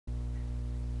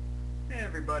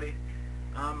everybody.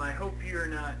 I hope you're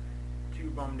not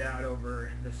too bummed out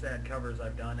over the sad covers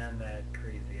I've done and that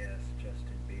crazy-ass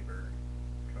Justin Bieber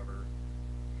cover.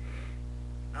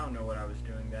 I don't know what I was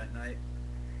doing that night.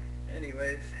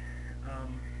 Anyways,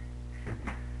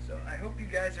 so I hope you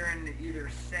guys are into either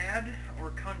sad or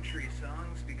country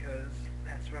songs, because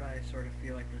that's what I sort of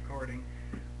feel like recording.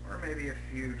 Or maybe a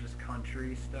few just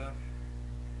country stuff.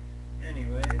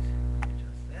 Anyways,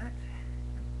 just that.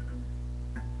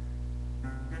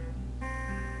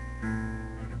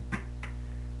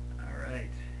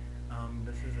 Alright,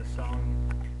 this is a song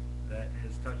that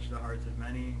has touched the hearts of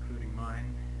many, including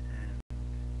mine, and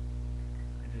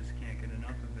I just can't get enough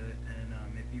of it. And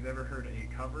if you've ever heard a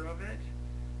cover of it,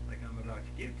 like I'm about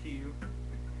to give to you,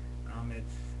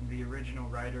 it's the original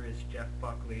writer is Jeff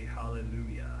Buckley,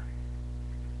 Hallelujah.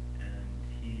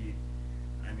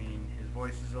 And his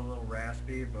voice is a little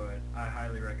raspy, but I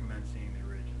highly recommend seeing the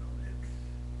original.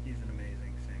 He's an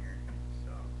amazing singer.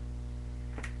 So,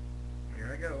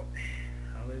 here I go.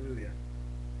 Hallelujah.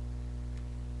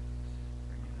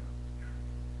 Bring it up.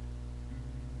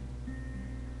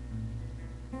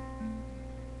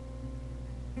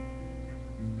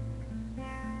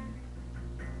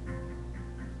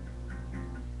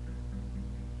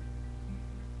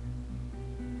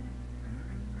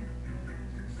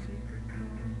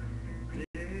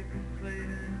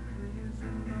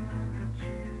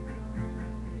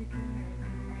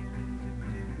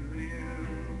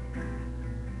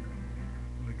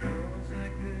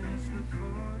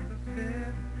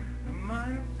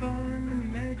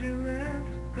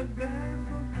 The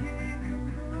barefoot king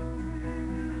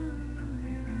composing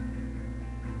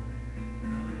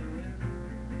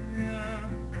Hallelujah,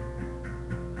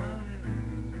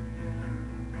 Hallelujah,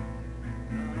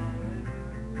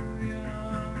 Hallelujah,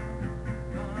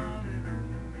 Hallelujah.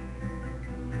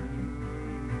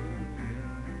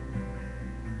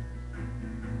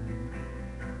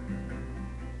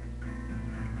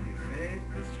 Your faith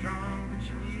was strong, but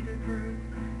you needed proof.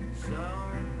 You saw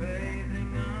her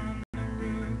bathing on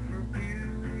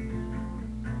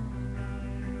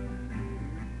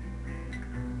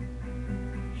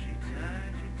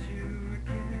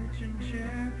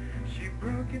chair. She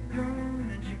broke your throne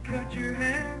and she cut your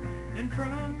hair, and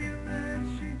from your lips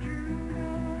she drew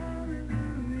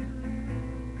Hallelujah,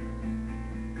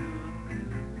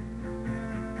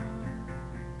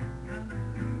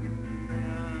 Hallelujah,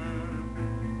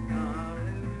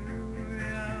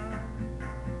 Hallelujah,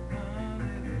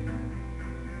 Hallelujah.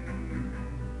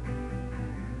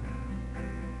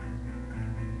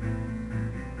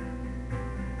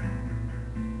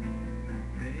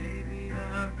 Baby,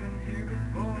 I've been here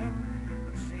before.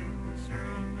 I've seen this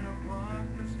room and I've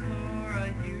walked this floor.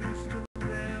 I used to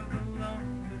live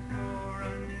alone before I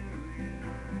knew you.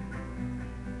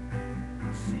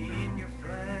 I've seen your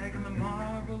flag and the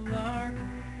marble arch.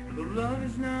 The love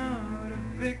is not a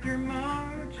victory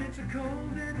march. It's a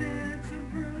cold and it's a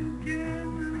broken.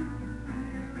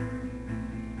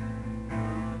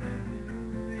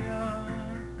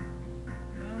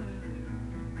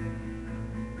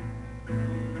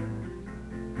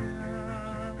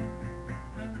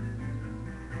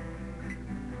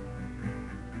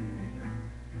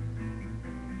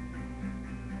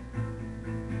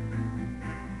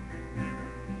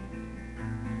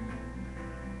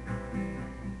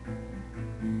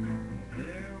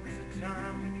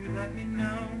 Let me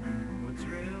know what's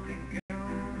really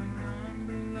going on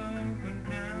below, but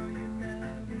now you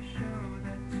never show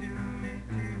that to me,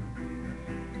 do you?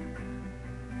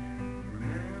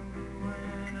 Remember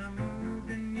when I moved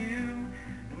in you,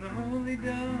 and the holy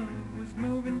dove was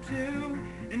moving too,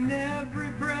 and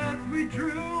every breath we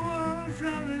drew was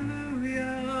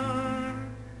Hallelujah,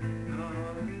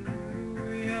 Hallelujah.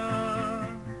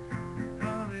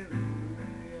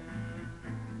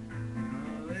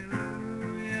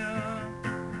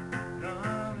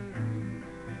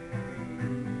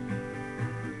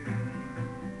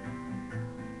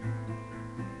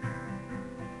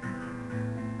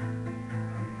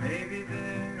 Maybe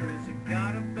there is a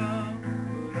God above,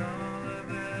 but all I've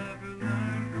ever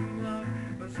learned from love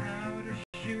was how to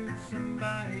shoot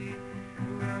somebody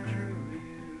who outdrew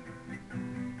you.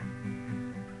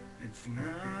 It's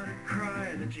not a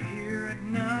cry that you hear at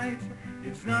night.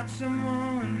 It's not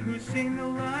someone who's seen the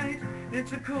light.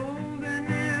 It's a cold and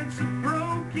it's a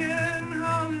broken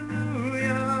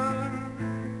Hallelujah,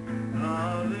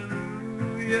 Hallelujah.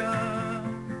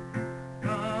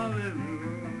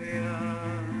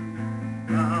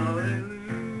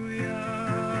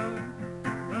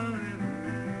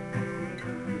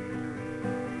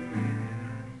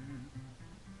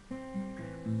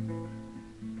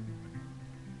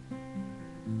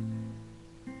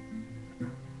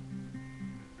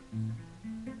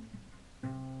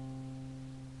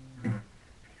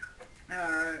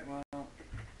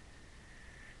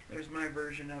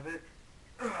 version of it.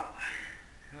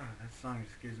 That song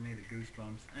just gives me the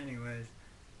goosebumps. Anyways,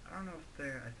 I don't know if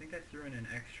I think I threw in an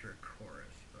extra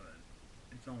chorus, but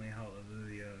it's only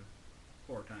Hallelujah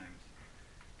 4 times.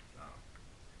 So,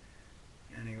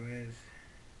 anyways,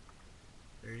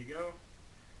 there you go.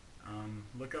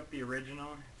 Look up the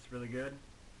original. It's really good.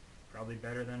 Probably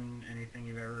better than anything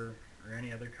you've ever, or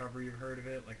any other cover you've heard of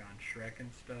it, like on Shrek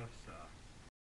and stuff. So.